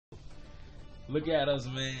Look at us,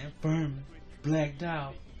 man. Furman, blacked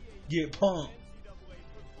out. Get pumped.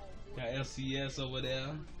 Got FCS over there.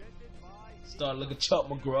 Start looking Chuck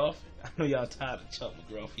McGruff. I know y'all tired of Chuck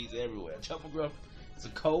McGruff. He's everywhere. Chuck McGruff is a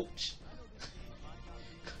coach.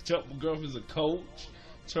 Chuck McGruff is a coach.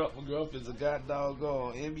 Chuck McGruff is a goddamn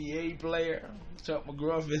NBA player. Chuck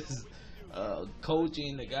McGruff is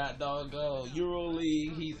coaching the goddamn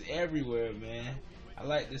EuroLeague. He's everywhere, man. I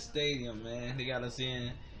like this stadium, man. They got us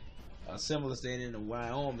in a similar stadium in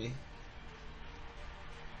Wyoming.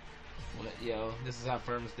 But yo, this is how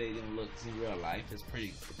Furman Stadium looks in real life. It's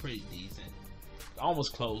pretty decent.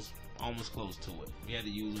 Almost close to it. We had to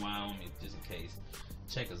use Wyoming just in case.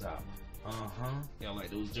 Check us out. Y'all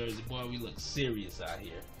like those jerseys, boy? We look serious out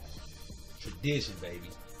here. Tradition, baby.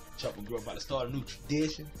 Chuck McGruff about to start a new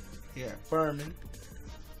tradition here at Furman.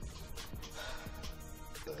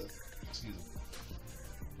 Excuse me.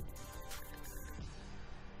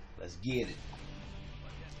 Let's get it.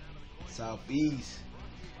 Southeast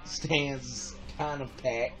stands kind of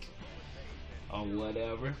packed or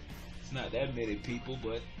whatever. It's not that many people,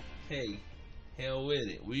 but hey, hell with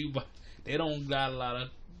it. They don't got a lot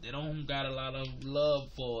of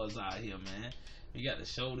love for us out here, man. We got to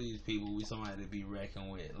show these people we somebody to be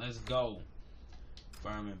reckoned with. Let's go,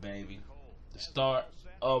 Furman, baby. The start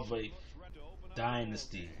of a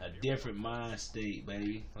dynasty, a different mind state,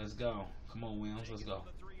 baby. Let's go. Come on, Williams. Let's go.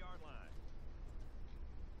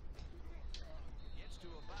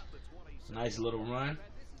 Nice little run.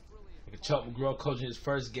 Look at Chuck McGruff coaching his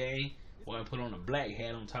first game. Boy, I put on a black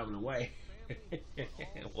hat on top of the white.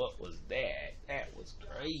 What was that? That was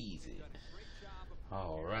crazy.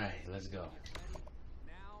 All right, let's go.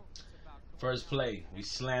 First play, we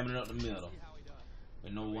slamming it up the middle.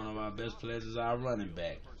 We know one of our best players is our running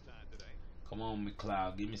back. Come on,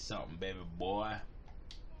 McLeod, give me something, baby boy.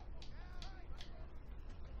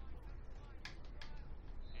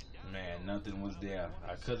 Man, nothing was there.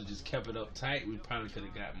 I could have just kept it up tight. We probably could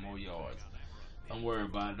have got more yards. Don't worry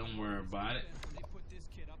about it. Don't worry about it.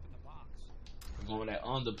 We're going with that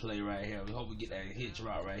underplay right here. We hope we get that hitch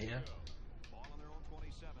route right here.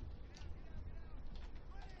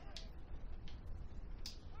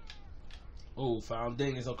 Oh, found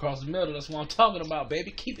Dingus across the middle. That's what I'm talking about,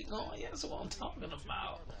 baby. Keep it going. Yeah, that's what I'm talking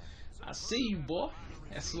about. I see you, boy.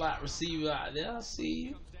 That slot receiver out there. I see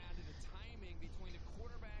you.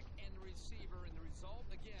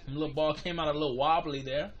 The little ball came out a little wobbly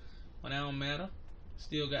there, but that don't matter.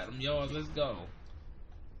 Still got them yards. Let's go.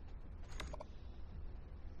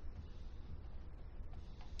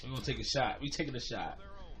 We're gonna take a shot. We taking a shot.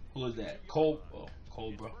 Who is that? Cobra.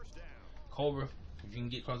 Cobra. If you can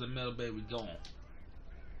get across the middle, baby, we going.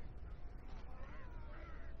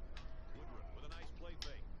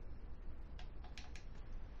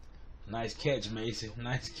 Nice catch, Mason.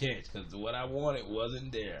 Nice catch, because what I wanted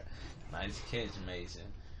wasn't there. Nice catch, Mason.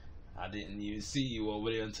 I didn't even see you over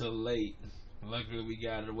there until late. Luckily, we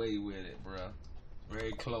got away with it, bro.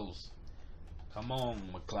 Very close. Come on,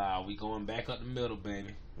 McLeod. We going back up the middle,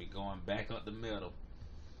 baby. We going back up the middle.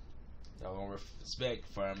 Y'all gonna respect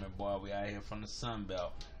Furman, boy. We out here from the Sun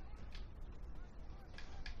Belt.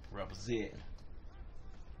 Represent.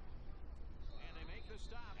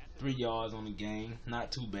 3 yards on the game.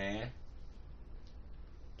 Not too bad.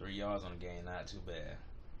 3 yards on the game. Not too bad.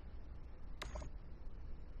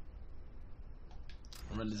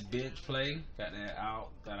 Run this bench play. Got that out.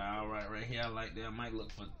 Got an out right here. I like that. I might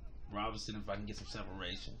look for Robinson if I can get some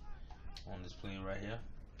separation on this play right here.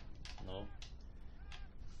 No.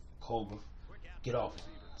 Cobra. Get off.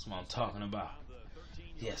 That's what I'm talking about.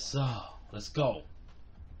 Yes, sir. Let's go.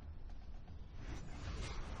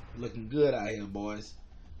 Looking good out here, boys.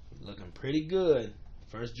 Looking pretty good.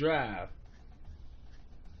 First drive.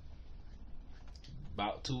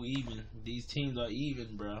 About 2 even. These teams are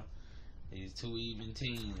even, bro. These 2 even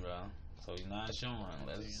teams, bro. So he's not showing.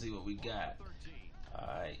 Let's see what we got.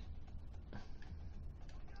 Alright.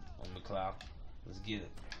 On McLeod. Let's get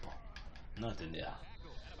it. Nothing there.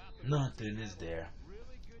 Nothing is there.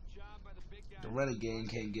 The running game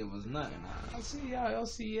can't give us nothing. I see y'all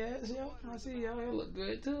LCS, yo. I see y'all look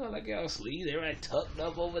good too. I like y'all sleeves. They're right tucked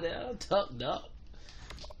up over there. Tucked up.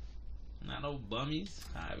 Not no bummies.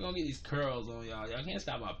 Alright, we're gonna get these curls on y'all. Y'all can't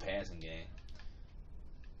stop our passing game.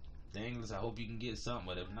 Dangles, I hope you can get something,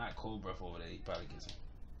 but if not, Cobra over there, he probably get some.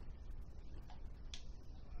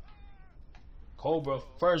 Cobra,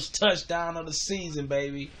 first touchdown of the season,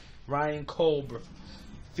 baby. Ryan Cobra,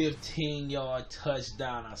 15-yard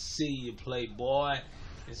touchdown. I see you, playboy.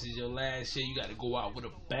 This is your last year. You got to go out with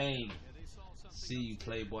a bang. See you,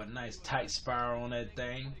 playboy. Nice tight spiral on that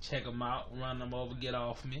thing. Check them out. Run them over. Get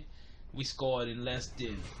off me. We scored in less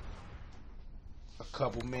than a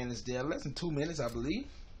couple minutes there, less than 2 minutes, I believe.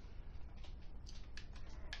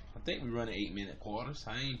 I think we running 8-minute quarters.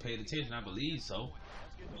 I ain't paid attention. I believe so.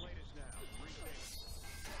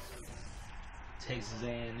 Texas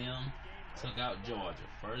A&M took out Georgia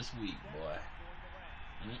first week, boy.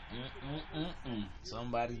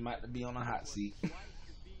 Somebody's about to be on a hot seat.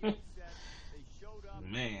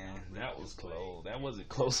 Man, that was close. That wasn't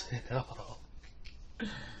close at all.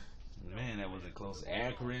 Man, that wasn't close.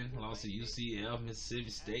 Akron lost to UCF. Mississippi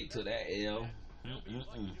State took that L.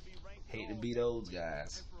 Hate to be those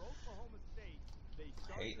guys.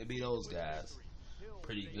 Hate to be those guys.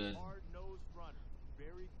 Pretty good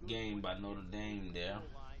game by Notre Dame there.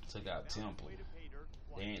 Took out Temple.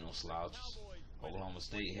 They ain't no slouches. Oklahoma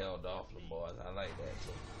State held off the boys. I like that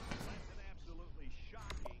too.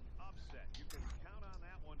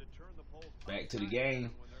 Back to the game.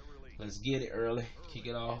 Let's get it early. Kick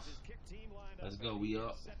it off. Let's go. We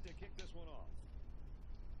up.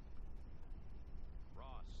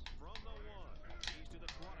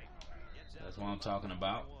 That's what I'm talking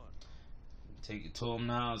about. Take it to them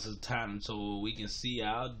now. It's time so we can see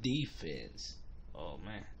our defense. Oh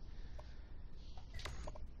man.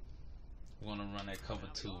 We're gonna run that cover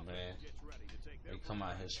 2, man. They come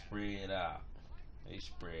out here spread out. They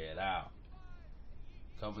spread out.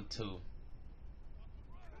 Cover 2.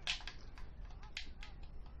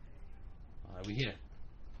 Alright, we here.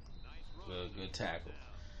 Good tackle.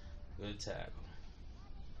 Good tackle.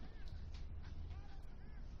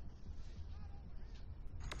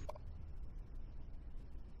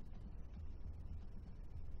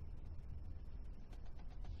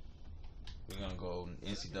 We're gonna go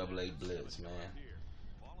NCAA blitz, man.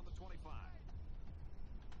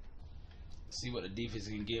 See what the defense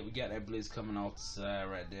can get. We got that blitz coming off the side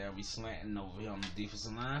right there. We slanting over here on the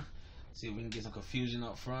defensive line. See if we can get some confusion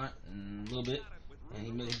up front a little bit. And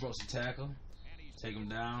he broke the tackle. Take him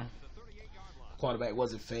down. Quarterback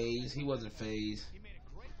wasn't phased. He wasn't phased.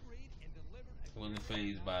 He wasn't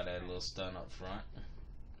phased by that little stun up front.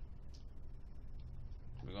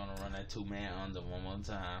 We're gonna run that 2-man under one more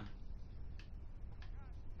time.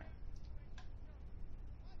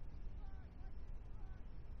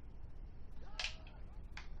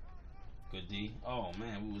 Good D. Oh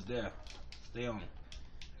man, we was there. Stay on it.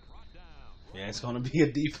 Yeah, it's gonna be a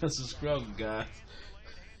defensive struggle, guys.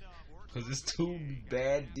 Cause it's two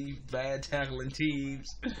bad tackling teams,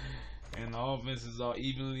 and the offenses are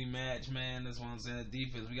evenly matched, man. That's what I'm saying. The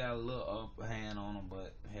defense, we got a little upper hand on them,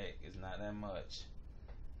 but heck, it's not that much.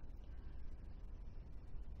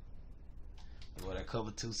 Well, that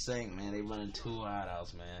cover 2 sank, man. They running 2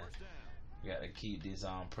 wideouts, man. We got to keep this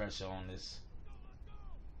pressure on this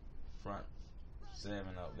front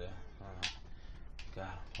 7 up there. God,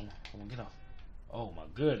 come on, get off. Oh my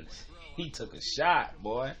goodness, he took a shot,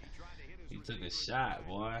 boy. He took a shot,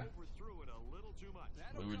 boy.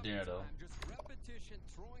 We were there though.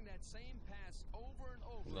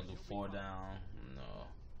 We're gonna do 4 down. No,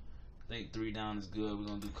 I think 3 down is good. We're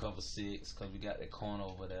gonna do cover 6 because we got that corner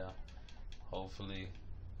over there. Hopefully,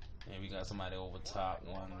 and we got somebody over top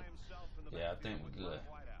one. Yeah, I think we're good.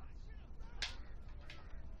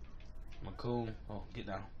 McCool, oh, get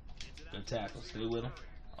down. Good tackle. Stay with him.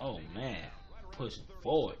 Oh man, pushing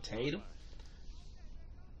forward, Tatum.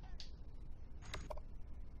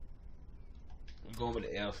 We're going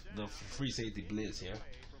with the free safety blitz here.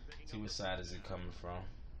 See what side is it coming from.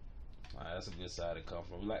 Alright, that's a good side to come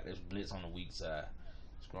from. We like this blitz on the weak side.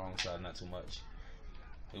 Strong side, not too much.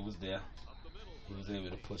 It was there. He was able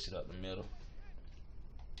to push it up the middle.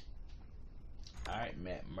 Alright,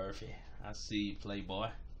 Matt Murphy. I see you, playboy.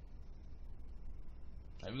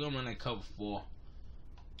 Right, we're gonna run that cover 4.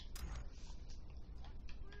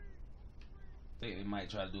 I think they might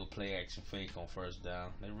try to do a play action fake on first down.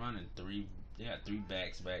 They're running 3. They got 3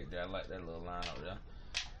 backs back there. I like that little line up there.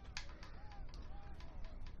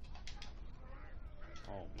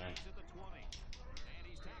 Oh man.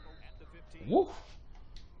 Woo!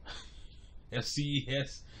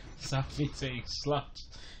 FCS Southeast ain't slouch.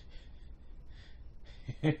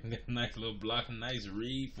 Nice little block, nice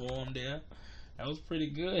read for him there. That was pretty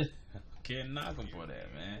good. Can't knock him for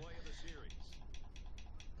that, man.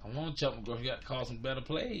 Come on, Chuck McGraw, you got to call some better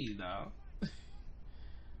plays, dog.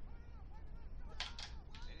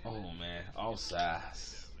 Oh man,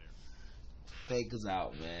 offsides. Fakers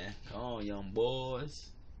out, man. Come on, young boys.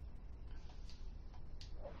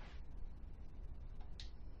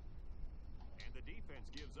 And the defense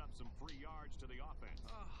gives up some free yards to the offense.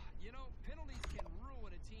 You know, penalties can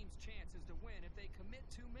ruin a team's chances to win if they commit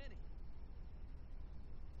too many.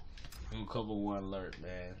 We'll cover 1 alert,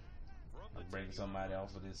 man. I'll bring somebody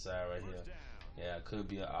off of this side right here. Yeah, it could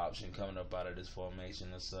be an option coming up out of this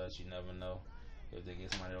formation and such. You never know if they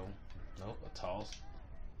get somebody over. Nope, a toss.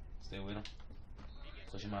 Stay with him.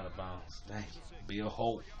 Push him out of bounds. Dang. Bill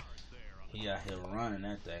Hope. He out here running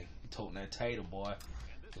that thing. He toting that tater, boy.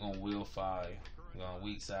 We're going to wheel fire. We're going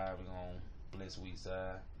weak side. We're going to blitz weak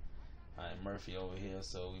side. Alright, Murphy over here,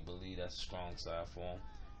 so we believe that's a strong side for him.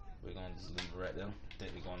 We're going to just leave it right there. I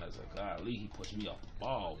think we're going to say, golly, he pushed me off the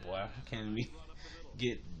ball, boy. I can't even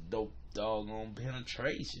get dope doggone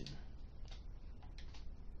penetration.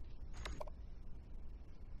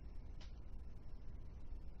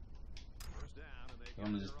 We're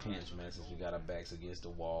going to just pinch, man, since we got our backs against the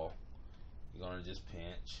wall. We're going to just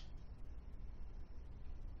pinch.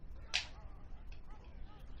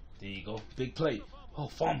 There you go. Big play. Oh,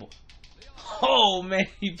 fumble. Oh, man,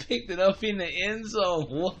 he picked it up in the end zone.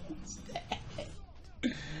 What's that?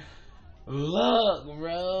 Look,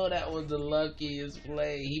 bro. That was the luckiest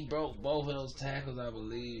play. He broke both of those tackles, I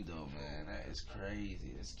believe, though, man. That is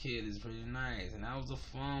crazy. This kid is pretty nice. And that was a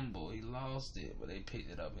fumble. He lost it, but they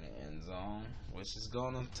picked it up in the end zone, which is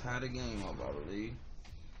going to tie the game up, I believe.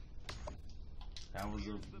 That was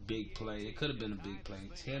a big play. It could have been a big play.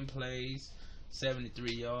 10 plays,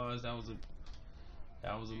 73 yards. That was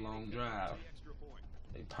a long drive.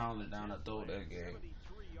 They pounded down the throat that game.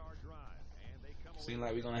 Seems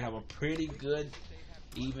like we're gonna have a pretty good,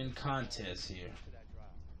 even contest here.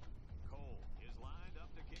 Cole is lined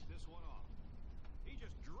up to kick this one off. He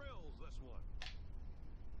just drills this one.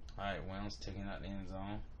 All right, Wells taking out the end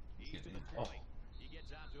zone. Oh, He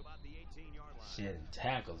gets out to about the 18-yard line. shedding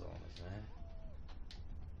tackles on us, man.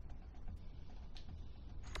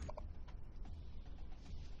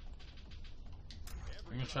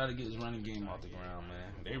 We're gonna try to get this running game off the ground,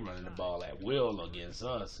 man. They running the ball at will against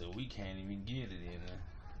us, so we can't even get it in there.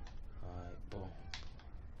 Alright, boom.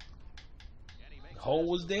 The hole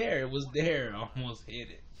was there. It was there. Almost hit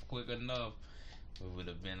it quick enough. We would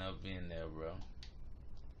have been up in there, bro.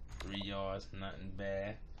 3 yards, nothing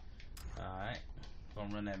bad. Alright.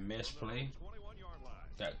 Gonna run that mesh play.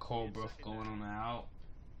 Got Cobra going on the out.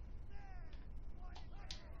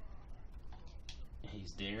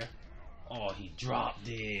 He's there. Oh, he dropped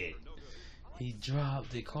it. He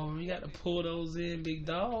dropped it. Cobra, you got to pull those in, big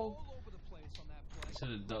dog.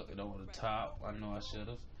 Should have ducked it over the top. I know I should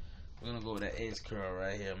have. We're going to go with that edge curl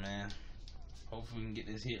right here, man. Hopefully we can get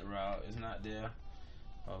this hit route. It's not there.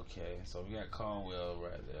 Okay, so we got Caldwell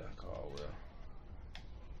right there. Caldwell.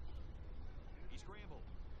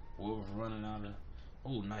 Wolves running out of...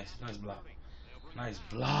 Oh, nice block. Nice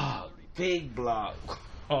block. Big block.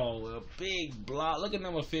 Oh, well, big block. Look at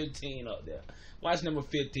number 15 up there. Watch number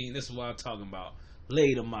 15. This is what I'm talking about.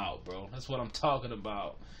 Laid him out, bro. That's what I'm talking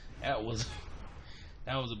about. That was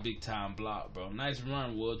a big time block, bro. Nice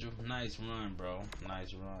run, Woodruff. Nice run, bro.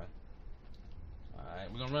 Nice run.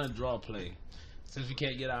 Alright, we're going to run a draw play. Since we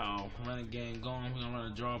can't get our running game going, we're going to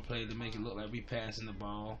run a draw play to make it look like we passing the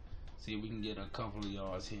ball. See if we can get a couple of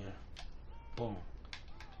yards here. Boom.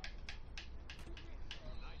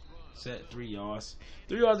 Set 3 yards.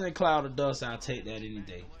 3 yards in a cloud of dust, I'll take that any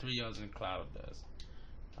day. 3 yards in a cloud of dust.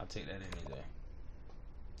 I'll take that any day.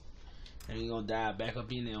 And we're going to dive back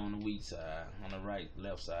up in there on the weak side. On the right,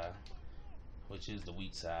 left side. Which is the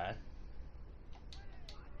weak side.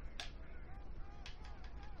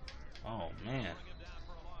 Oh, man.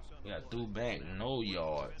 We got through back, no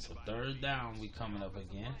yards. So 3rd down we coming up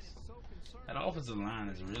against. That offensive line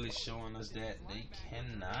is really showing us that they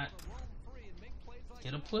cannot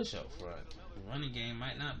get a push up front. The running game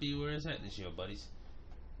might not be where it's at this year, buddies.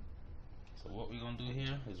 So what we're going to do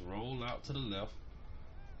here is roll out to the left.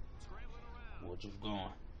 Woodruff going.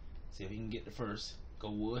 See if he can get the first. Go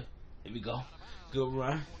Wood. Here we go. Good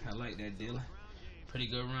run. I like that, Dylan. Pretty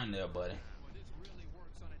good run there, buddy.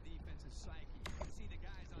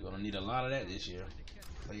 We're going to need a lot of that this year.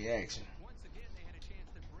 Play action.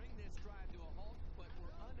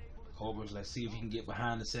 Colbert, let's see if he can get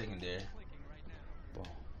behind the secondary. Boom.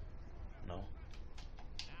 No.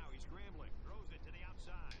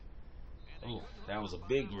 Oh, that was a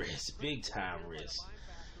big risk. Big time risk.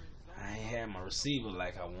 I ain't had my receiver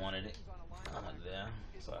like I wanted it. There.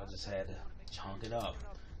 So I just had to chunk it up.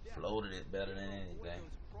 Floated it better than anything.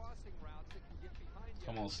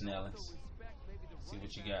 Come on, Snellings. See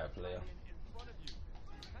what you got, player.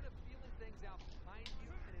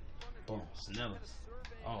 Boom, Snellings.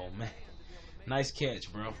 Oh, man. Nice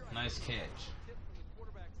catch, bro. Nice catch.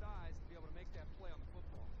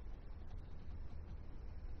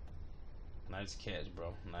 Nice catch,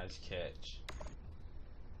 bro. Nice catch.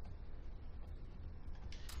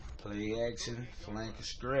 Play action, flank and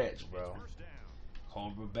stretch, bro.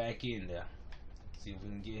 Cobra back in there. See if we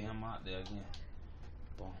can get him out there again.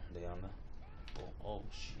 Boom, down there. Boom. Oh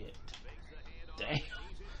shit.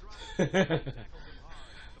 Damn.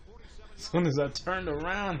 As soon as I turned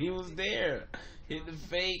around, he was there. Hit the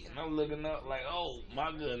fake, and I'm looking up like, oh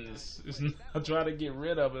my goodness. I tried to get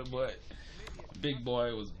rid of it, but big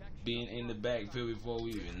boy was being in the backfield before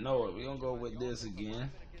we even know it. We're gonna go with this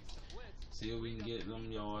again. See if we can get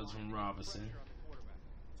them yards from Robinson.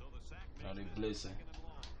 Oh, they blitzing.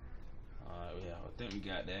 Alright, yeah, I think we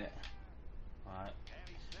got that. Alright.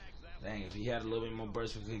 Dang, if he had a little bit more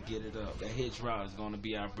burst, we could get it up. That hitch route is going to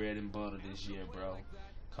be our bread and butter this year, bro.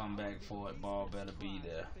 Come back for it. Ball better be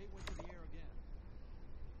there.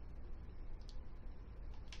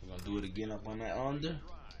 We're going to do it again up on that under.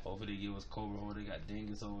 Hopefully they give us Cobra Hole. They got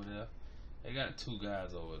Dingus over there. They got two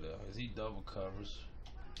guys over there. Is he double coverage?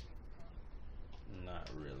 Not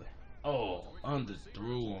really. Oh,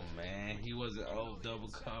 underthrew him, man. He wasn't double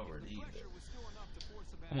covered either.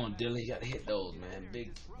 Come on, Dylan. You got to hit those, man.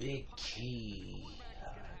 Big key.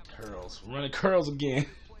 Curls. Running curls again.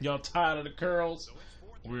 Y'all tired of the curls?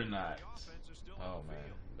 We're not. Oh, man.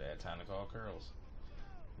 Bad time to call curls.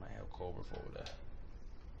 Might have Cobra for that.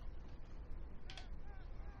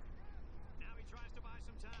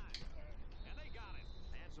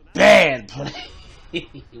 Bad play.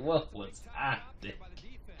 What was I thinking?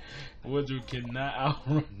 Woodruff cannot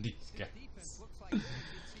outrun these guys.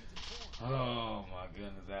 Oh my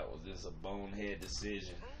goodness, that was just a bonehead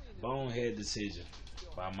decision. Bonehead decision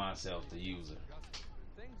by myself, the user.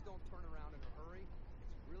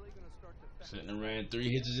 Shouldn't have ran 3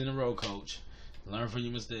 hitches in a row, coach. Learn from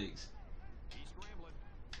your mistakes.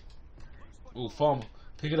 Ooh, fumble.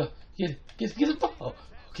 Pick it up. Get the ball.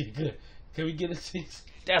 Okay, good. Can we get a 6?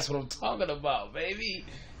 That's what I'm talking about, baby.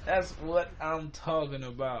 That's what I'm talking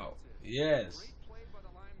about. Yes.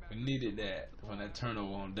 We needed that when that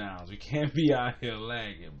turnover on downs. We can't be out here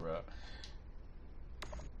lagging, bro.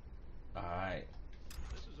 Alright.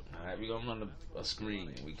 Alright, we're going to run a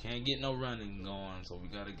screen. We can't get no running going, so we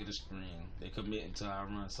got to get a screen. They committing to our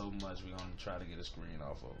run so much, we're going to try to get a screen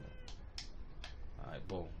off of it. Alright,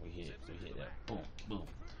 boom. We hit that. Boom, boom.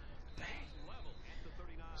 Bang.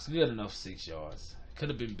 It's good enough 6 yards. Could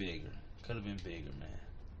have been bigger. Could have been bigger, man.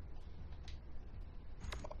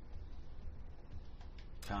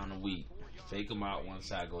 Counter weak. Fake them out one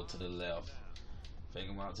side, go to the left. Fake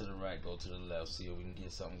them out to the right, go to the left. See if we can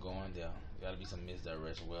get something going there. Gotta be some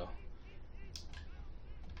misdirection. Well,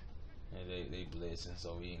 and they blitzing,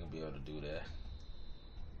 so we ain't gonna be able to do that.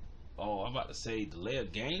 Oh, I'm about to say delay a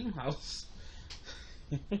game. I was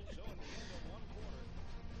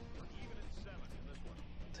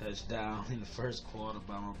touchdown in the first quarter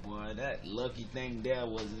by my boy. That lucky thing there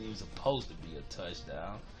wasn't even supposed to be a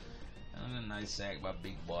touchdown. And a nice sack by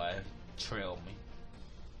big boy. Trailed me.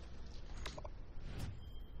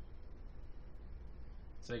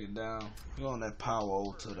 Take it down. We're on that power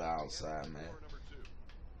over to the outside, man.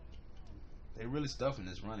 They really stuffing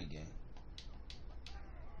this running game.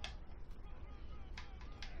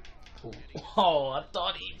 Oh, I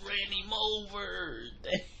thought he ran him over.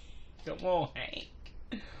 Come on,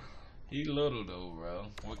 Hank. He little though, bro.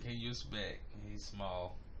 What can you expect? He's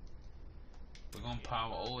small. We're gonna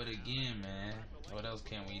power over it again, man. What else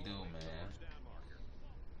can we do, man?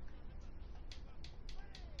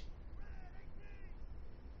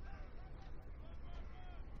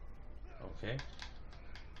 Okay.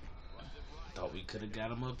 Thought we could have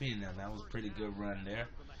got him up in there. That was a pretty good run there.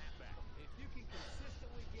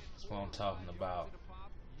 That's what I'm talking about.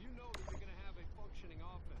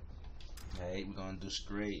 Hey, we're gonna do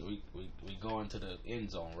straight. We going to the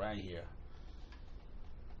end zone right here.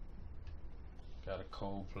 Got a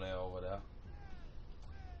cold play over there.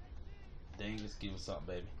 Dingus, give us something,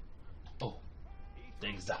 baby. Oh,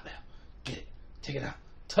 Dingus out there. Get it. Take it out.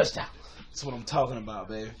 Touchdown. That's what I'm talking about,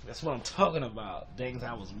 baby. That's what I'm talking about. Dingus,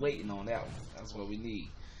 I was waiting on that one. That's what we need.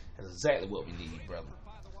 That's exactly what we need, brother.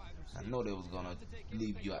 I know they was gonna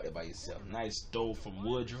leave you out there by yourself. Nice throw from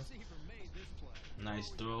Woodruff. Nice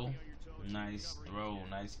throw. Nice throw.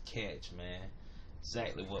 Nice catch, man.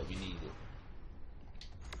 Exactly what we needed.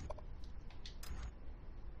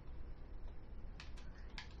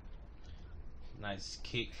 Nice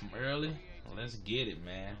kick from early. Well, let's get it,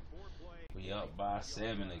 man. We up by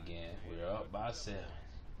 7 again. We're up by 7.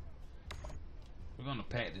 We're gonna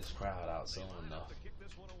pack this crowd out soon enough.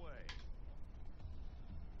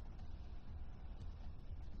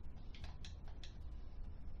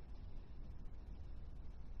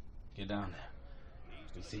 Get down there.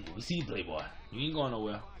 We see you. We see you, Playboy. You ain't going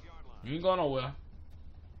nowhere. You ain't going nowhere.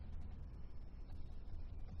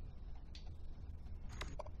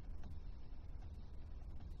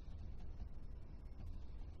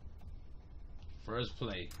 First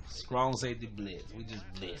play. Strong safety blitz. We just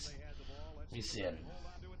blitz. We send him.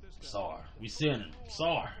 Sorry. We send him.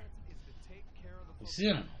 Sorry. We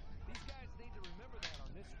send him.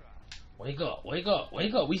 Wake up. Wake up.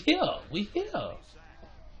 Wake up. We here. We here.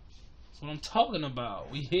 That's what I'm talking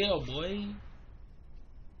about. We here, boy.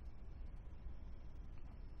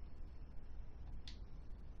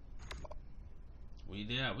 We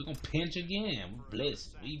there. We gonna pinch again. We blitz.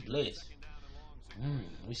 We blitz.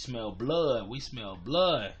 We smell blood. We smell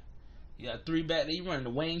blood. You got 3 back there. You running the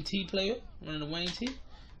Wayne T player? Running the Wayne T?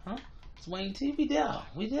 Huh? It's Wayne T. We there.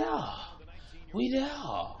 We there. We there.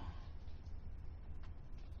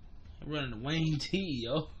 Running the Wayne T,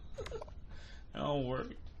 yo. That don't work.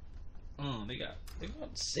 They got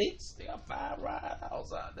 6. They got 5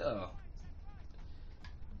 rideouts out there.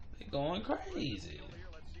 They going crazy.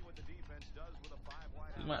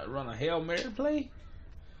 You might run a Hail Mary play.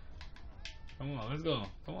 Come on, let's go.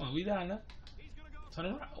 Come on, we down there. Turn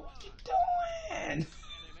around. What you doing?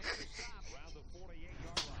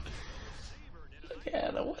 Look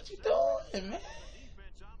at him. What you doing, man?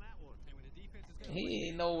 He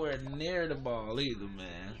ain't nowhere near the ball either,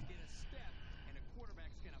 man.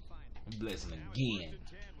 I'm blessing again.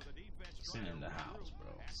 Send in the house,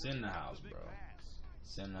 bro. Send the house, bro.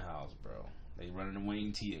 Send the house, bro. They running the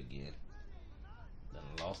Wayne T again. Done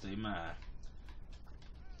lost their mind.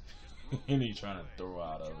 And he trying to throw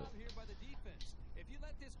out of it.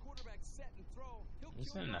 We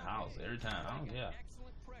send in the house every time. I don't care.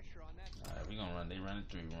 Alright, we gonna run. They running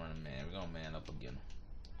 3, we running man. We gonna man up again.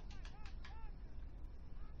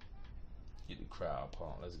 Get the crowd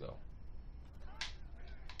pumped. Let's go.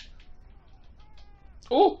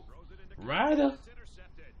 Oh, Ryder.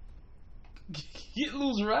 Get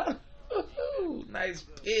loose, Ryder. Nice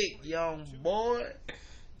pick, young boy.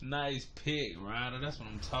 Nice pick, Ryder. That's what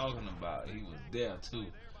I'm talking about. He was there too.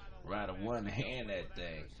 Ryder one hand that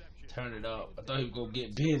thing. Turn it up. I thought he was gonna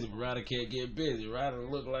get busy, but Ryder can't get busy. Ryder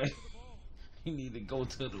look like he need to go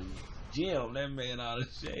to the gym. That man out of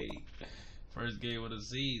shape. First game of the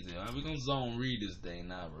season. Right, we're gonna zone read this thing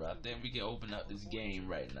now, bro. I think we can open up this game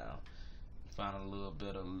right now. Find a little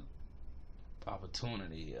bit of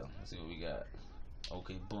opportunity here. Let's see what we got.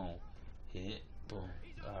 Okay, boom. Hit. Boom.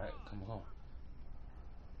 Alright, come on.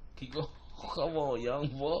 Keep going. Come on, young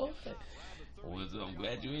boy. I'm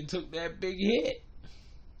glad you ain't took that big hit.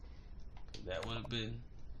 That would have been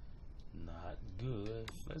not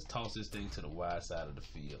good. Let's toss this thing to the wide side of the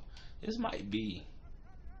field. This might be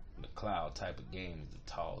the cloud type of game is the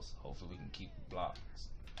toss. Hopefully we can keep the blocks.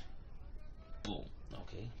 Boom.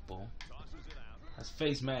 Okay, boom. That's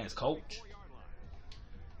face mask, coach.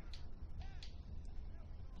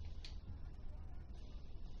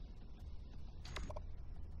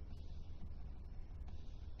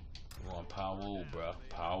 We're going power O, bro.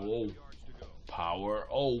 Power O. Power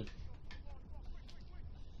O.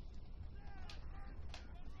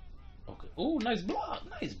 Okay. Oh, nice block.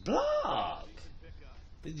 Nice block.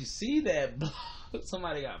 Did you see that block?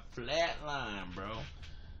 Somebody got flat line, bro.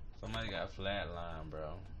 Somebody got flat line,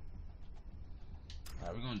 bro.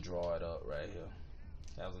 Alright, we're gonna draw it up right here.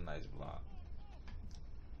 That was a nice block.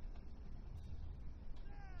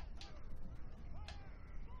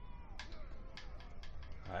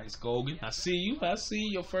 Alright, Scogan. I see you. I see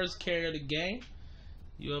your first carry of the game.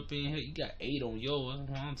 You up in here. You got 8 on yours. That's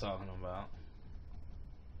what I'm talking about.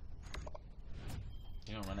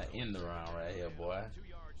 You gonna run that end around right here, boy.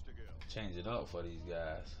 Change it up for these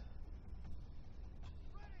guys.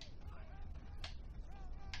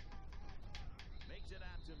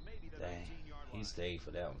 Dang, he stayed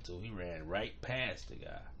for that one too. He ran right past the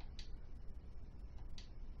guy.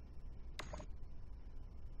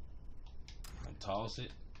 I'm toss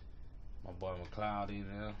it. My boy McLeod in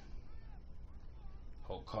there.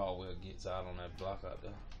 Hope Caldwell gets out on that block out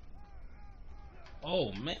there.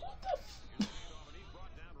 Oh man, what the f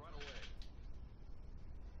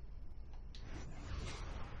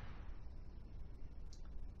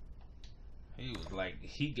He was like,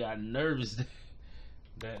 he got nervous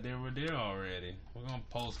that they were there already. We're gonna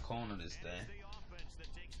post corner this thing.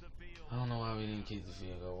 I don't know why we didn't kick the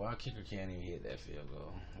field goal. Why kicker can't even hit that field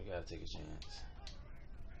goal? We gotta take a chance.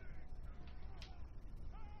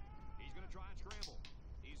 He's gonna try and scramble.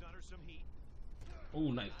 He's under some heat.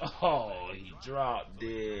 Ooh, nice. Oh, he dropped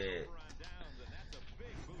it.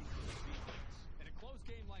 In a close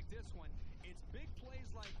game like this one, it's big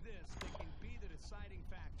plays like this that can be the deciding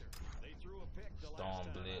factor. They threw a pick the Storm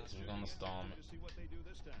last time. blitz. We're gonna storm it. To see what they do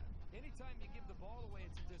this time. Anytime you give the ball away,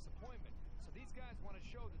 it's a disappointment. So these guys want to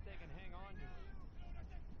show that they can hang on to it.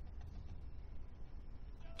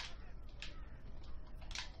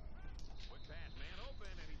 Quick pass, man open,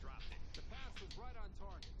 and he dropped it. The pass was right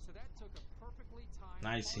took a perfectly timed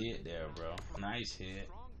Nice hit there, bro. Nice hit.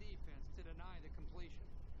 strong defense to deny the completion.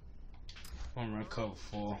 One run cover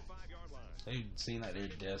 4. They seem like they're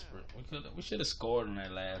desperate. We should have scored on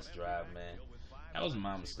that last drive, man. That was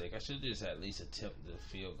my mistake. I should have just at least attempted the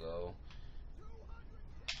field goal.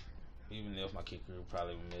 Even if my kicker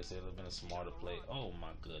probably missed, it would have been a smarter play. Oh my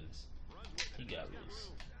goodness. He got loose.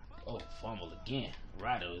 Oh, fumble again.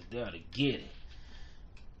 Ryder was there to get it.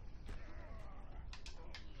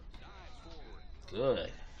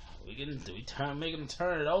 Good. Making him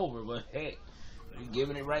turn it over, but heck, we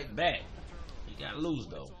giving it right back. He got loose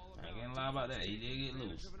though. I can't lie about that. He did get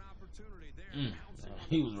loose.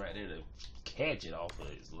 He was right there to catch it off of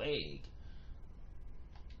his leg.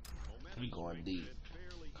 We going deep.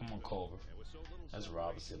 Come on, Culver. That's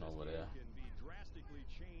Robinson over there.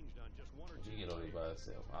 Did he get over by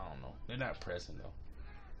himself? I don't know. They're not pressing though.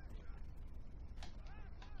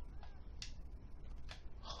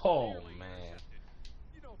 Oh man.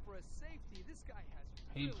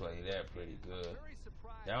 He played that pretty good.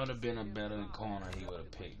 That would have been a better corner. He would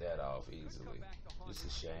have picked that off easily. It's a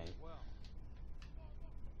shame.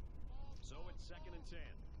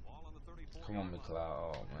 Come on, McLeod.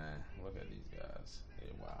 Oh man, look at these guys.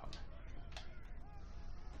 They're wild.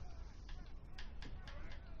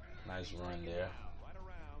 Nice run there. Right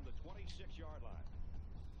around the 26-yard line.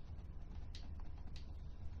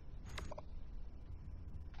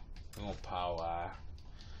 We're gonna power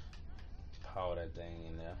that thing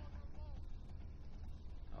in there.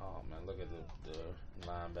 Oh man, look at the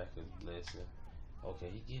linebackers blitzing. Okay,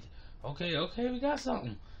 he get it. Okay, we got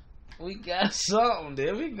something. We got something.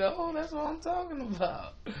 There we go. That's what I'm talking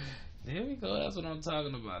about. There we go. That's what I'm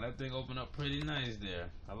talking about. That thing opened up pretty nice there.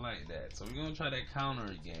 I like that. So we're gonna try that counter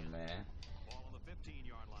again, man. Ball on the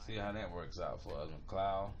 15-yard line. See how that works out for us.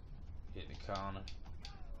 McLeod hit the counter.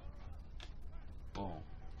 Boom.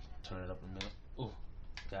 Turn it up the middle. Ooh.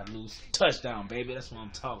 Got loose. Touchdown, baby. That's what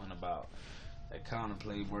I'm talking about. That counter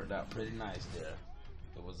play worked out pretty nice there.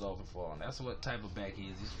 It was over for him. That's what type of back he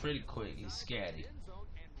is. He's pretty quick. He's scatty.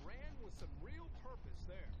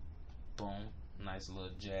 Boom. Nice little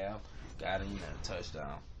jab. Got him in there.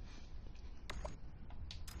 Touchdown.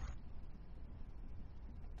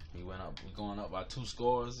 He went up. We're going up by 2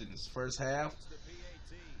 scores in this first half.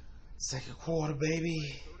 Second quarter,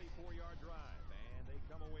 baby. 34-yard drive, and they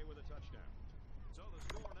come away with a touchdown. So the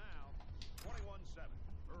score now, 21-7.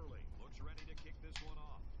 Early looks ready to kick this one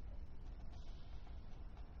off.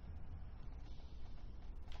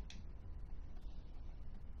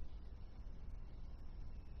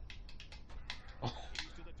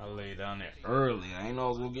 I laid down there early. I ain't know I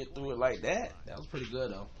was gonna get through it like that. That was pretty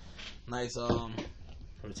good though. Nice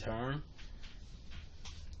return.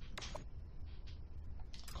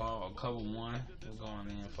 Call a cover 1. We're going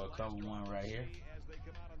in for a cover 1 right here. As they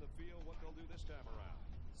come out on the field, what they'll do this time around.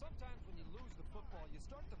 Sometimes when you lose the football, you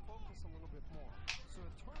start to focus a little bit more. So a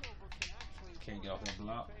turnover can actually Can't get off that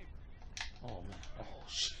block. Oh man. Oh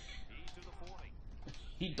shit. He's to the 40.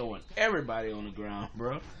 He throwing everybody on the ground,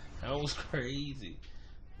 bro. That was crazy.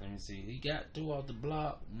 Let me see. He got through off the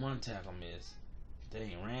block. 1 tackle miss.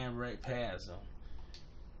 Dang, ran right past him.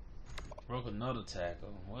 Broke another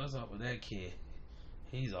tackle. What's up with that kid?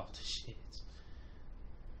 He's off the shits.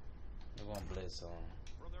 They're gonna blitz on him.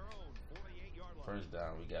 From their own 48-yard line. First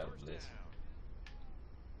down, we got to blitz.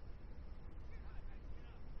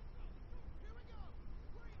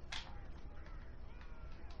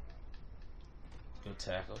 Good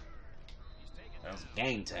tackle. That was a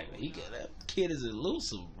gang tackle. That kid is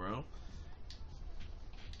elusive, bro.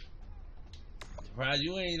 Surprised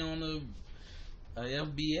you ain't on the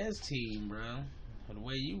FBS team, bro. The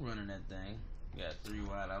way you running that thing. You got 3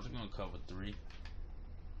 wide outs. We're gonna cover 3.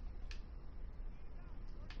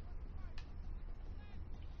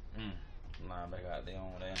 Linebacker out there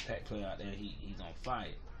on that impact play out there. He's on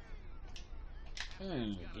fire.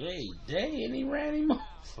 Hey, dang, and he ran him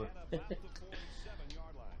off. We're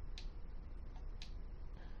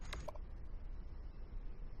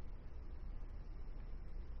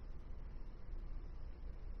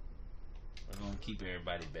gonna keep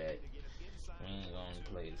everybody back. We ain't gonna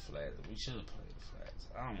play the flats. We should have played the flats.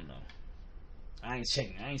 I don't know. I ain't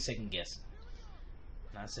checking. I ain't second guessing.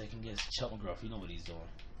 Not second guessing. Chuck McGruff, you know what he's doing.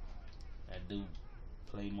 That dude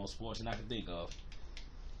played more sports than I can think of.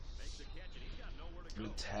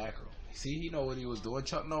 Good tackle. See, he know what he was doing.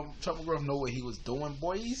 Chuck McGruff know what he was doing,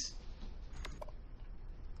 boys.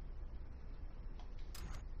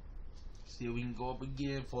 See if we can go up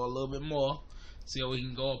again for a little bit more. See if we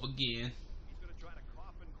can go up again.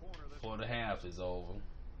 Before the half is over.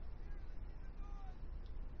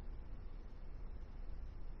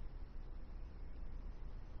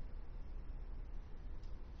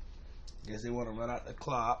 Guess they want to run out the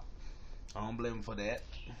clock. I don't blame them for that.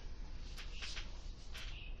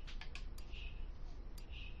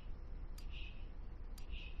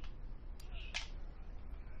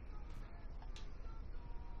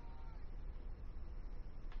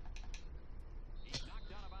 He's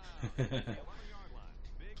knocked out of bounds. 11-yard line.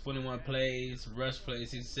 Big 21 plays, rush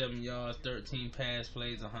plays, 67 yards, 13 pass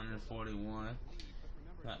plays, 141.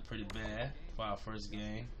 Not pretty bad for our first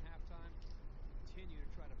game.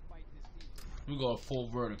 We go full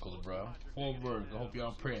verticals, bro. Full vertical. Hope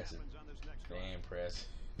y'all pressing. They ain't pressing.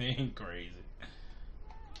 They ain't crazy.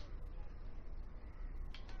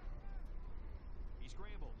 He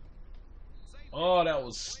scrambled. Oh, that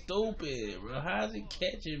was stupid, bro. How's he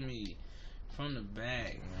catching me from the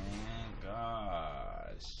back, man?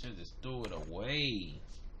 Gosh, should just threw it away.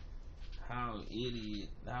 How idiot,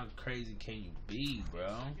 how crazy can you be,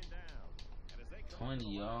 bro?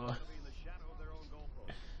 20 yards.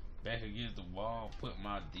 Back against the wall, put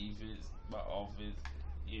my defense, my offense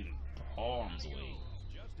in harm's way.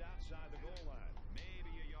 Just outside the goal line.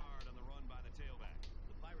 Maybe a yard on the run by the tailback.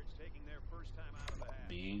 The Pirates taking their first time out of the half.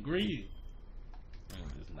 Being greedy.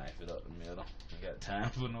 Just knife it up the middle. Ain't got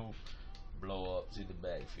time for no blow ups in the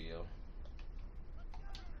backfield.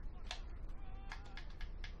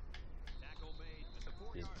 Tackle made at the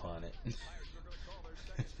 4-yard Just punt it. line. Pirates are going to call their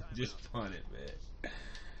second time Just out. punt it, man.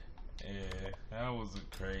 Yeah, that was a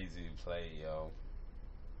crazy play, yo.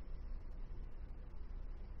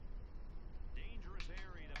 Dangerous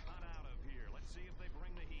area to punt out of here. Let's see if they bring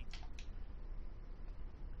the heat.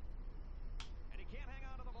 And he can't hang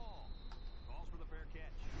on to the ball. Calls for the fair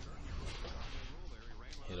catch.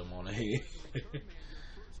 Hit him on the head.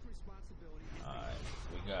 Alright,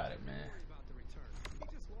 we got it, man.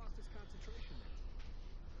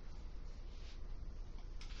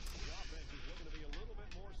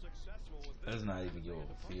 Let's not even give up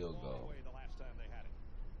a field goal.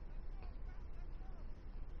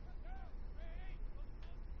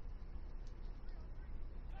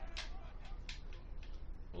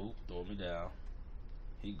 Oop, throw me down.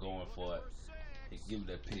 He going for it. He give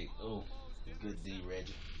that pick. Oh, good D,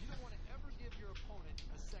 Reggie.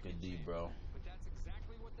 Good D, bro. But that's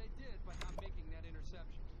exactly what they did by not making that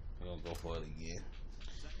interception. He gonna go for it again.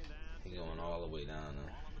 He going all the way down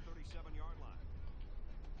there. On the 37-yard line.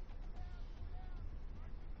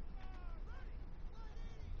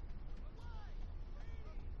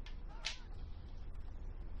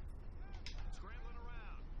 Scrambling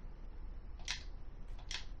around.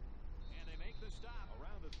 And they make the stop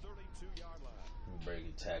around the 32-yard line.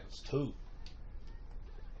 Breaking tackles too.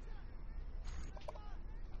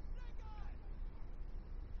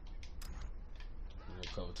 We'll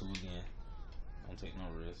cover 2 again. Don't take no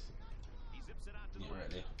risk. He zips it out to the Get right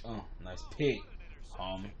left. there. Oh, nice pick,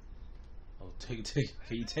 homie. Oh, take it.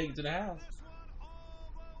 Can you take it to the house? This one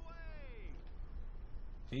all the way.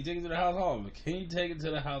 Can you take it to the house, homie? Can you take it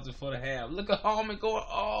to the house before the half? Look at homie going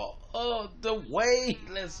all the way.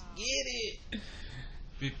 Let's get it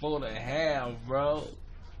before the half, bro.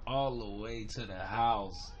 All the way to the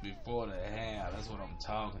house before the half. That's what I'm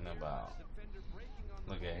talking about.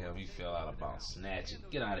 Look at him. He fell out about snatching.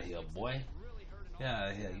 Get out of here, boy. Get out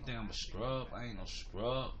of here. You think I'm a scrub? I ain't no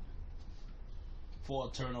scrub.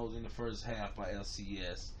 4 turnovers in the first half by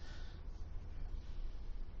LCS.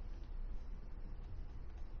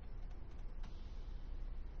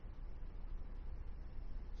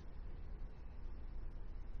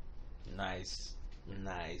 Nice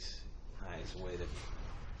way to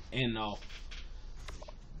end off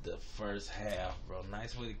the first half, bro.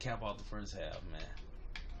 Nice way to cap off the first half, man.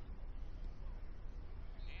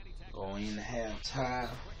 Going into halftime.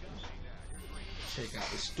 Check out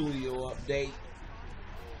the studio update.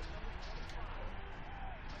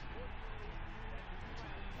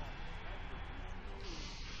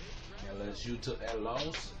 LSU took that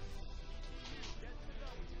loss.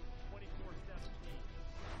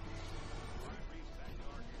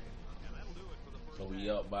 So we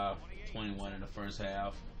up by 21 in the first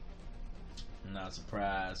half. Not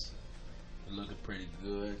surprised. We're looking pretty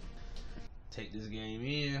good. Take this game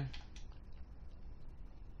in.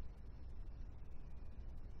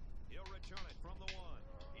 He'll return it from the 1.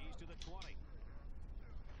 He's to the 20.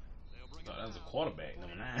 Thought that was a quarterback,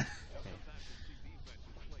 number 9.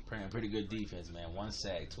 Playing pretty good defense, man. 1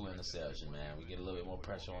 sack, 2 interceptions, man. We get a little bit more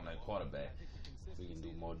pressure on that quarterback. We can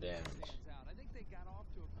do more damage.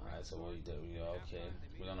 Alright, so what we do? Okay.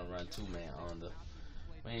 We're gonna run 2-man under.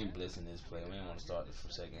 We ain't blitzing this play. We ain't want to start the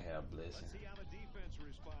second half blitzing. See how the defense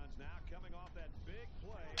responds now, coming off that big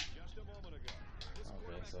play just a moment ago.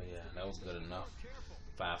 Okay, so yeah, that was good enough.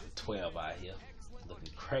 5 for 12 out here.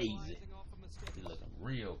 Looking crazy. He looking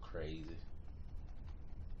real crazy.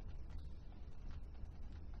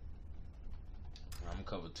 I'm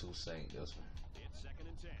gonna cover 2 Saint this one. It's 2nd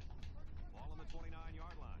and 10. Ball on the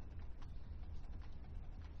 29-yard line.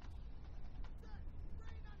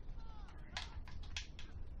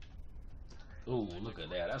 Ooh, look at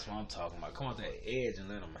that. That's what I'm talking about. Come on that edge and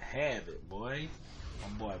let them have it, boy. My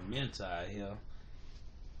boy Minta out here.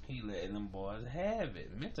 He letting them boys have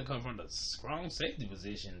it. Minta come from the strong safety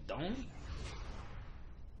position, don't he?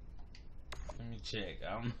 Let me check.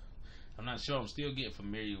 I'm not sure. I'm still getting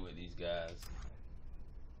familiar with these guys.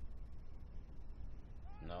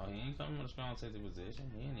 No, he ain't coming from the strong safety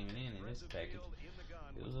position. He ain't even in this package.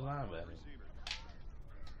 It was a linebacker.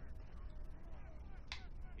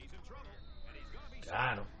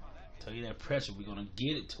 Got him. Tell you that pressure, we're gonna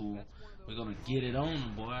get it to him. We're gonna get it on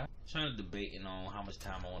him, boy. Trying to debating on how much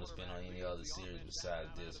time I want to spend on any other series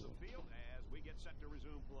besides this one.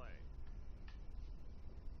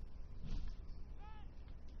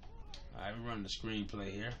 Alright, we're running the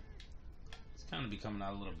screenplay here. It's kind of becoming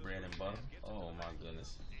our little bread and butter. Oh my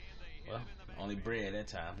goodness. Well, only bread that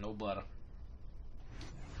time, no butter.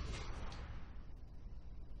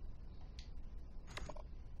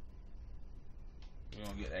 We're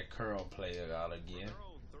gonna get that curl play out again.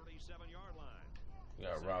 We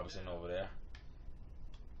got Robinson over there.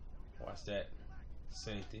 Watch that.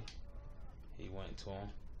 Safety. He went to him.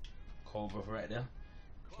 Cobra right there.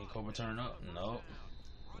 Can Cobra turn up? No.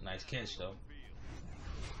 Nice catch though.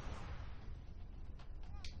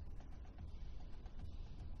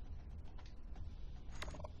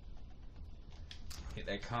 Hit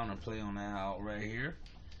that counter play on that out right here.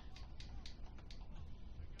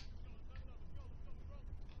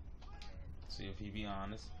 See if he be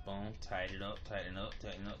honest. Boom. Tighten it up, tighten up,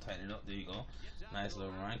 tighten up, tighten it up. There you go. Nice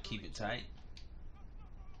little run. Keep it tight.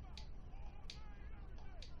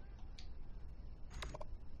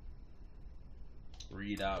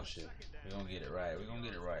 Read option. We're gonna get it right. We're gonna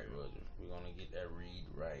get it right, Roger. We're gonna get that read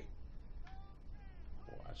right.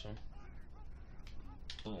 Watch him.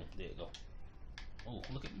 Boom. There you go. Oh,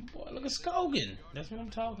 look at boy. Look at Scogan. That's what I'm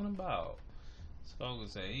talking about. Scogan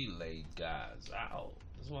said he laid guys out.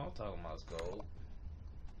 That's what I'm talking about, Skog.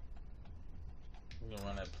 We're gonna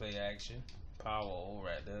run that play action. Power over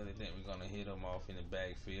right there. They think we're gonna hit them off in the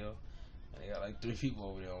backfield. And they got like 3 people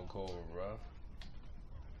over there on Cobra, bro.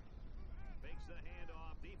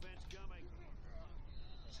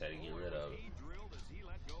 Just had to get rid of it. Yeah,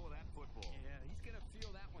 he's gonna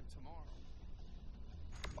feel that one tomorrow.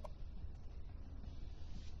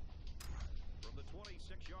 From the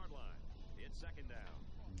 26-yard line, it's 2nd down.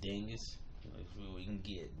 Dingus. Let's see what we can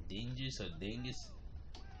get. Dingus or Dingus.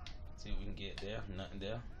 See what we can get there. Nothing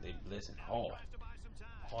there. They blitzing hard.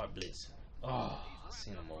 Hard blitzing. Oh, I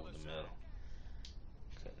seen him over the middle.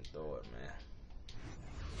 Couldn't throw it, man.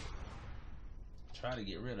 Try to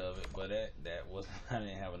get rid of it, but that was I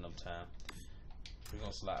didn't have enough time. We're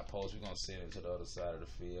gonna slide post. We're gonna send it to the other side of the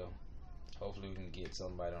field. Hopefully we can get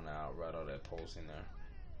somebody on the outright or that post in there.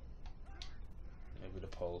 Maybe the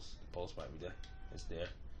post. The post might be there. It's there.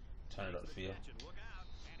 Turn it up the field. Look out,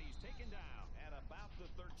 and he's taken down at about the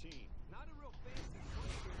 13. Not a real fancy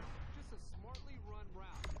play here, just a smartly run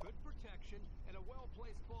route. Good protection and a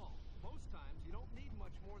well-placed ball. Most times you don't need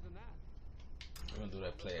much more than that. We're gonna do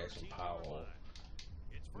that play action power.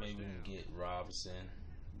 Maybe we can get Robinson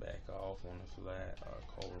back off on the flat or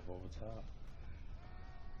Cobra over top.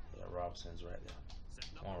 Yeah, Robinson's right there.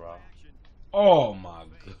 Come on, Rob. Oh my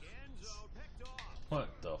goodness. What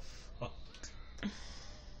the fuck?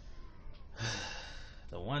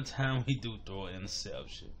 The one time we do throw an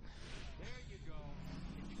interception. There you go.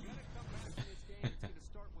 If you gotta come back to this game, it's gonna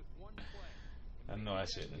start with one play. I know I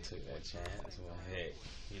shouldn't have took that chance. Well, heck,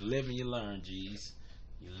 you live and you learn, G's.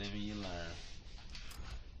 You live and you learn.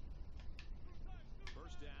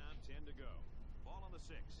 First down, 10 to go. Ball on the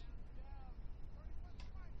 6.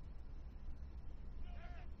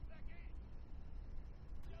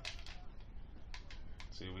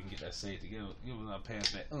 See if we can get that safety. Give us our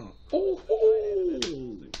pass back. Ooh.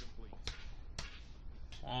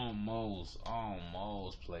 Almost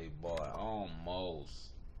play boy.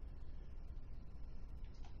 Almost.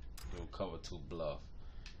 We'll cover 2 bluff.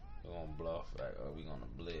 We're gonna bluff right, or we're gonna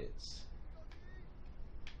blitz.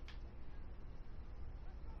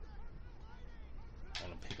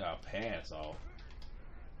 Wanna pick our pass off.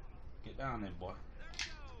 Get down there, boy.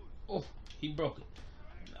 Oh, he broke it.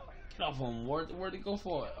 Get off on him. Where'd he go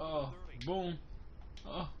for it? Oh, boom.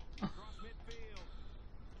 Oh.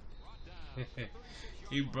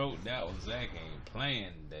 He broke that one. Zach ain't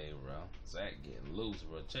playing today, bro. Zach getting loose,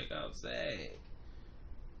 bro. Check out Zach.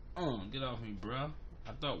 Get off me, bro.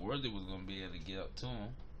 I thought Worthy was gonna be able to get up to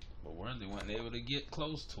him, but Worthy wasn't able to get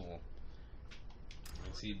close to him.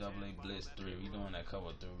 NCAA blitz 3. We doing that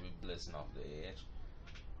cover 3. We blitzing off the edge.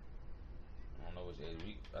 I don't know which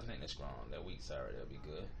edge. I think that's strong. That weak side right there be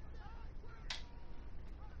good.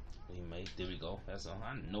 He made. There we go. That's all.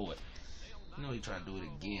 I know it. You know he tried to do it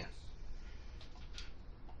again.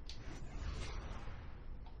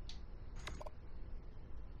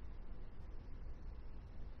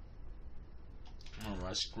 I'm gonna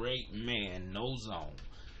rush straight man, no zone.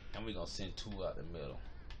 And we're gonna send 2 out the middle.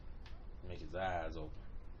 Make his eyes open.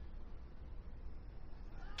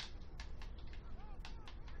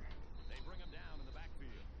 They bring him down in the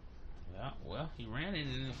backfield. Yeah, well, he ran it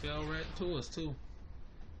and it fell right to us too.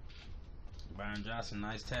 Byron Johnson,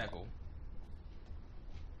 nice tackle.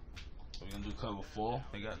 So we're gonna do cover 4.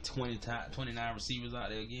 They got 29 receivers out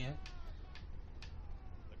there again.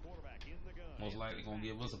 The quarterback in the gun. Most likely gonna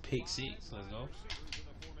give us a pick 6. Let's go. Receivers in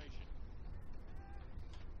the formation.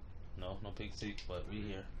 No pick 6, but we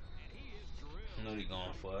here. And he is drilled. I know they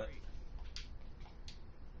going for it.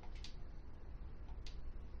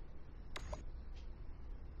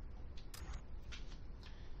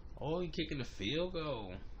 Oh, he kicking the field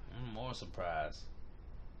goal. I'm more surprised.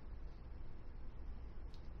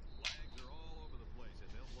 Flags are all over the place,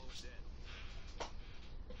 and they'll blow it dead.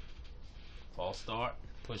 False start.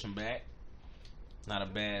 Push him back. Not a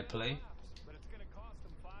bad play But it's going to cost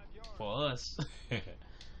them 5 yards. for us.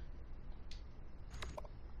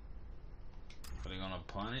 Are they gonna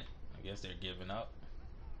punt it? I guess they're giving up.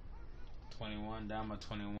 21 down by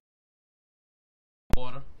 21.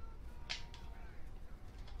 Quarter.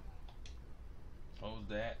 What was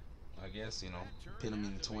that? I guess, you know, pin him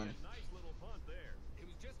in the 20. Nice little punt there. It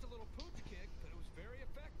was just a little pooch kick, but it was very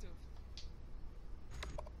effective.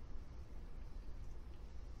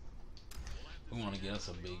 We want to get us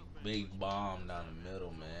a big bomb down the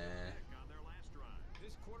middle, man. On their last drive.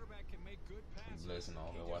 This quarterback can make good passes. Blessing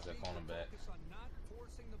on there. Watch that cornerback. Focus on not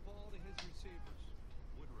forcing the ball to his receivers.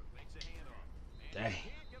 Woodruff makes a handoff. And Dang. he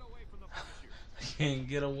can't get away from the pressure. I can't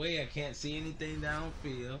get away. I can't see anything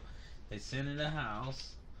downfield. They send in the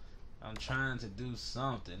house. I'm trying to do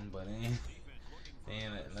something, but they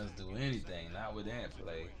ain't letting us do anything. Not with that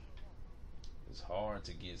play. It's hard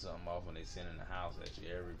to get something off when they send in the house at you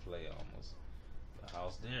every play almost. The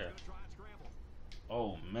house there. Try and scramble.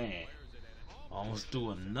 Oh man. Almost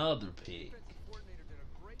threw another pick. Defensive coordinator did a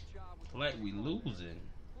great job with the Like play we call. losing.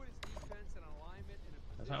 Put his defense in alignment in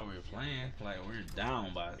a That's how we were position playing. Like we're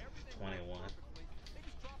down by everything went 21. perfectly. They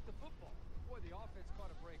just dropped the football. Boy, the offense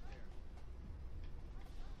caught a break there.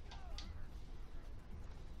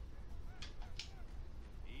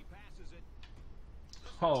 He passes it.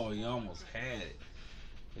 Oh, he almost had it.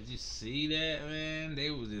 Did you see that, man? They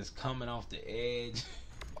was just coming off the edge.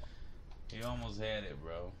 He almost had it,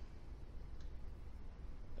 bro.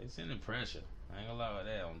 They sending pressure. I ain't gonna lie with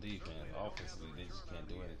that on defense. Offensively, they just can't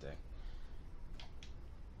do anything.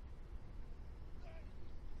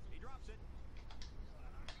 He drops it.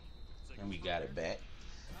 And we got it back.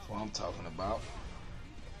 That's what I'm talking about.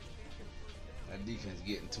 That defense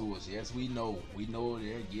getting to us. Yes, we know. We know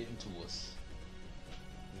they're getting to us.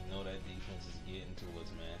 We know that defense is getting to us,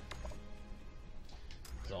 man.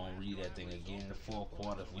 Don't read that thing again in the 4th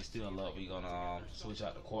quarter. If we still up, we're gonna switch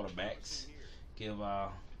out the quarterbacks. Give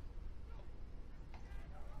our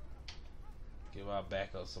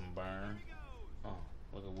backup some burn. Oh,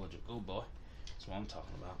 look at Woodruff. Go, boy. That's what I'm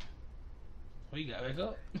talking about. What you got back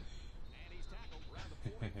up? And he's tackled around the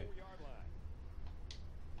 44-yard line.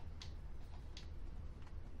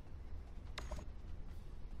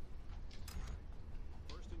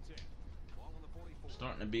 First and 10. Ball on the 44.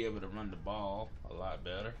 Starting to be able to run the ball a lot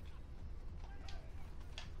better.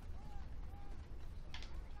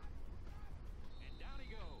 And down he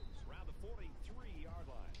goes around the 43-yard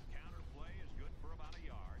line. Counter play is good for about a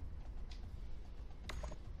yard.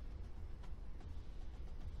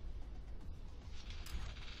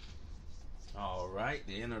 All right,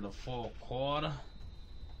 the end of the 4th quarter.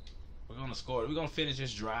 We're gonna score. We're gonna finish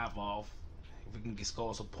this drive off. If we can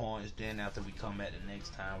score some points, then after we come back the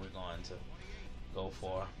next time, we're going to go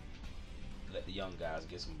for let the young guys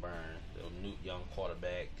get some burn. The new young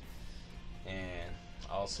quarterback, and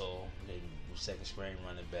also the second string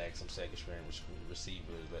running back, some second string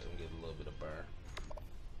receivers. Let them get a little bit of burn.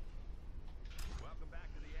 Welcome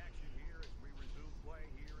back to the action here as we resume play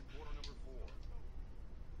here in quarter number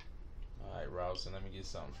 4. All right, Robinson, let me get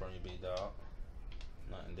something from you, big dog.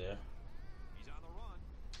 Nothing there. He's on the run.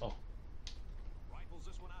 Oh. Rifles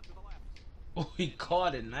this one out to the left. Oh, he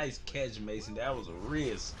caught it. Nice catch, Mason. That was a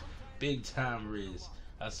risk. Big time risk.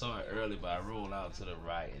 I saw it early, but I rolled out to the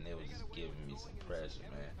right, and it was just giving me some pressure,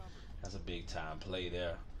 man. That's a big time play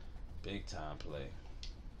there. Big time play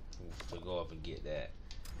to go up and get that.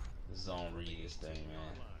 Zone read this thing,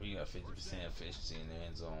 man. We got 50% efficiency in the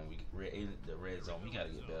end zone. The red zone. We gotta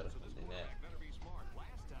get better than that.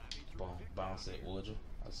 Boom, bounce it, would you?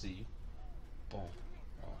 I see you. Boom.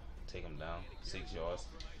 Oh, take him down. 6 yards.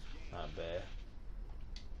 Not bad.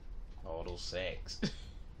 All those sacks.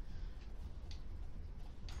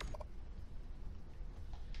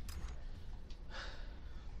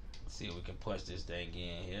 See if we can punch this thing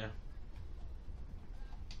in here.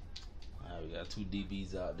 Alright, we got 2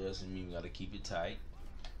 DBs out there, so we gotta keep it tight.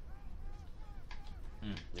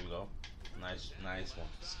 Here we go. Nice one.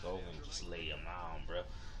 Scogan just lay him down, bro.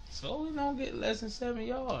 Scogan don't get less than 7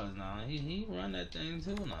 yards now. He run that thing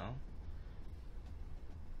too now.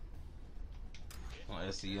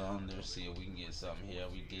 Gonna SC under, see if we can get something here.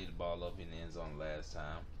 We get the ball up in the end zone last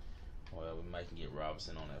time. Well, we might can get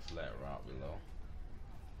Robinson on that flat route below.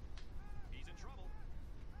 He's in trouble.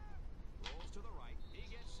 Rolls to the right. He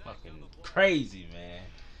gets Fucking crazy, man.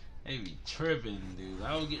 They be tripping, dude.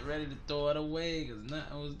 I was getting ready to throw it away because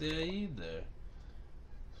nothing was there either.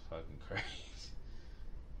 Fucking crazy.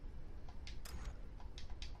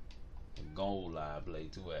 A goal line play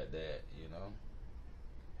too at that, you know.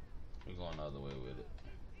 We're going the other way with it.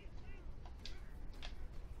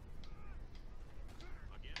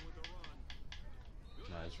 again with the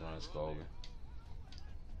run. Nice run, Scogan.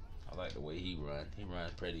 I like the way he run. He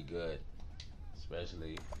runs pretty good,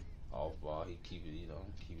 especially off ball. He keep it, you know,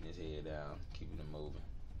 keeping his head down, keeping it moving.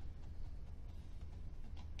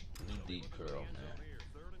 Do deep curl, man.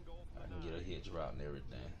 I can get a hitch route and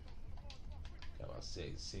everything. Got about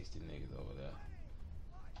 60 niggas over there.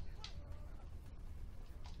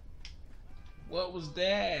 What was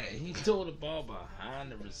that? He threw the ball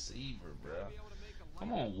behind the receiver, bro.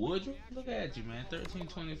 Come on, Woodruff. Look at you, man.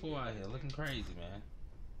 13-24 out here. Looking crazy, man.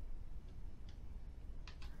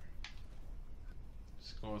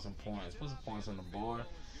 Score some points. Put some points on the board.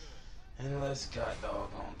 And let's got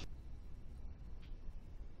doggone.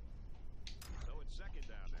 So it's second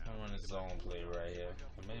down now. I run a zone play right here.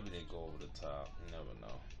 And maybe they go over the top. You never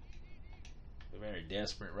know. They're very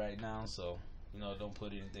desperate right now, so, you know, don't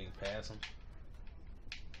put anything past them.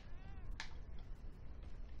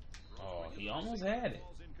 Oh, he almost had it.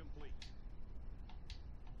 Ball's incomplete.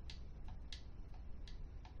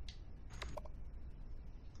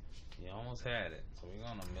 He almost had it. So we're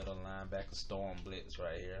on a middle linebacker storm blitz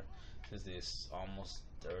right here. Since it's almost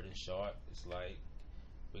 3rd and short, it's like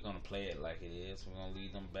we're gonna play it like it is. We're gonna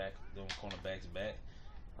lead them back, them cornerbacks back.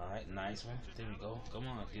 All right, nice one. There we go. Come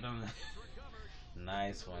on, get on there.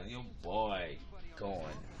 Nice one. Your boy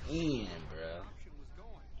going in, bro.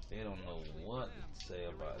 They don't know what to say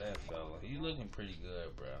about that fella. He's looking pretty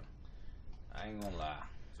good, bro. I ain't gonna lie.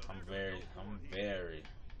 I'm very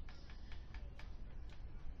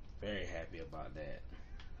happy about that.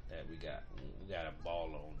 That we got a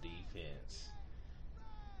baller on defense,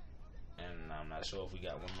 and I'm not sure if we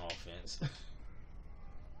got one on offense.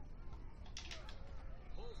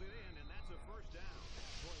 Pulls it in, and that's a first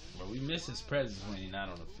down. But we miss his presence when he's not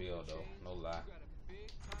on the field, though. No lie. Got a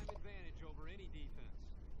big time advantage over any defense.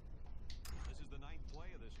 This is the 9th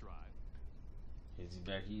play of this drive. Is he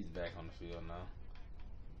back? He's back on the field now.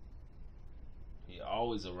 He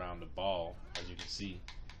always around the ball, as you can see.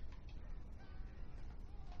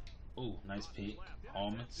 Ooh, nice pick.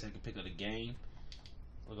 Hallman, second pick of the game.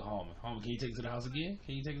 Look at Hallman. Hallman, can you take it to the house again?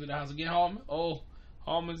 Can you take it to the house again, Hallman? Oh,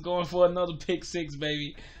 Hallman's going for another pick 6,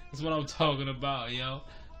 baby. That's what I'm talking about, yo.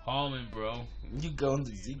 Hallman, bro. He gonna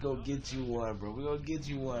get you one, bro. We're gonna get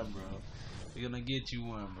you one, bro. We're gonna get you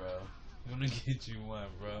one, bro. We're gonna get you one,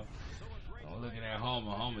 bro. I'm looking at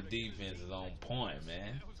Hallman. Hallman defense is on point,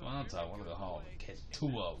 man. That's what I'm talking about. Look at Hallman. Catch 2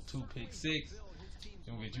 of them. 2 pick 6.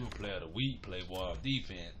 He'll get you a player of the week, playboy on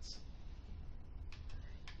defense.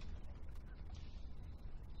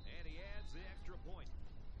 And he adds the extra point.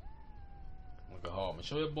 Look at Hallman.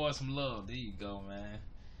 Show your boy some love. There you go, man.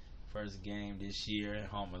 First game this year.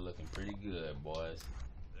 Hallman looking pretty good, boys.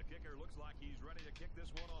 The kicker looks like he's ready to kick this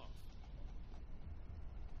one off.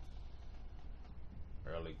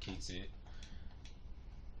 Early kicks it.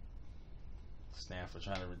 Stanford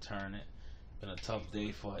trying to return it. Been a tough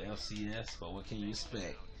day for FCS, but what can you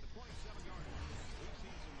expect?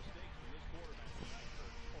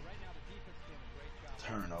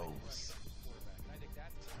 Turnovers.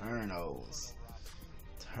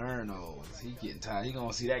 He getting tired. He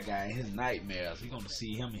gonna see that guy in his nightmares. We gonna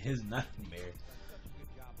see him in his nightmares.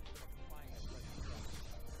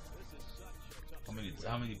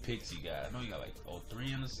 How many picks he got? I know he got like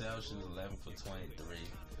 3 interceptions, 11 for 23.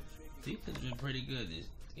 Defense been pretty good this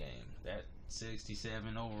game. That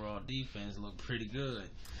 67 overall defense looked pretty good.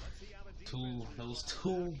 Those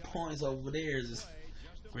 2 points over there is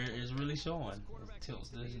where it's really showing. It tilts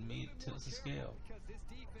the scale. Because this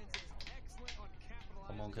defense is excellent on capitalizing.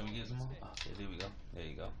 Come on, can we get some more? Oh, okay, there we go. There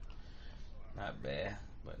you go. Not bad,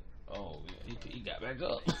 but oh, he got back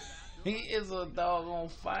up. He is a doggone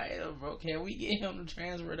fighter, bro. Can we get him to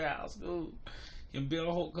transfer to high school? Can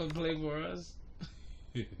Bill Holt come play for us?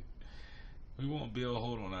 We want Bill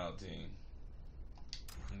Holt on our team.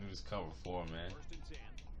 Let me just cover 4, man. First and 10.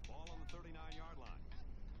 Ball on the 39-yard line.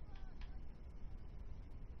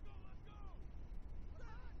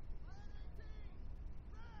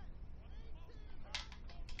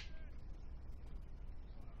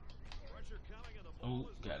 Pressure coming and the ball Oh,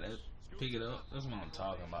 is got that. loose. Pick it up. That's what I'm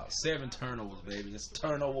talking about. 7 turnovers, baby. It's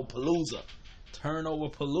turnover palooza. Turnover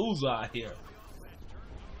palooza out here.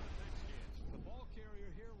 The ball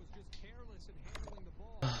carrier here was just careless in handling the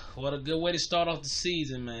ball. What a good way to start off the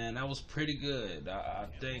season, man. That was pretty good. I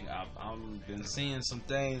think I've been seeing some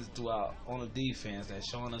things throughout on the defense that's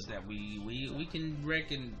showing us that we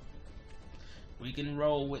can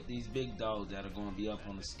roll with these big dogs that are going to be up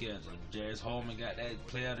on the schedule. Jarius Holman got that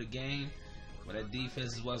player of the game. But that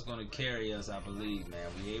defense is what's going to carry us, I believe,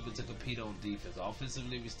 man. We're able to compete on defense.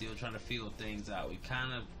 Offensively, we're still trying to feel things out. We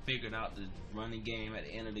kind of figured out the running game at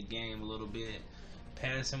the end of the game a little bit.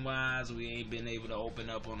 Passing-wise, we ain't been able to open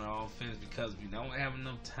up on our offense because we don't have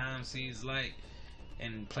enough time, seems like.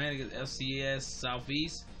 And playing against FCS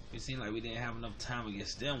Southeast, it seemed like we didn't have enough time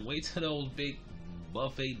against them. Wait till those big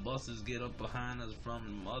buffet buses get up behind us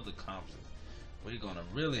from other conferences. We're going to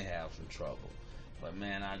really have some trouble. But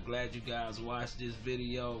man, I'm glad you guys watched this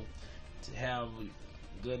video. To have a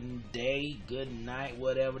good day, good night,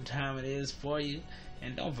 whatever time it is for you.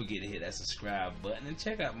 And don't forget to hit that subscribe button and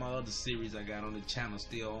check out my other series I got on the channel,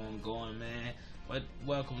 still ongoing, man. But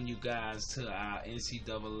welcome you guys to our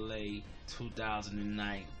NCAA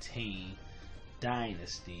 2019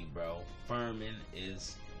 Dynasty, bro. Furman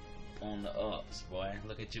is on the ups, boy.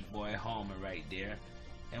 Look at your boy Homer right there.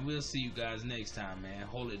 And we'll see you guys next time, man.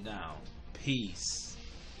 Hold it down. Peace.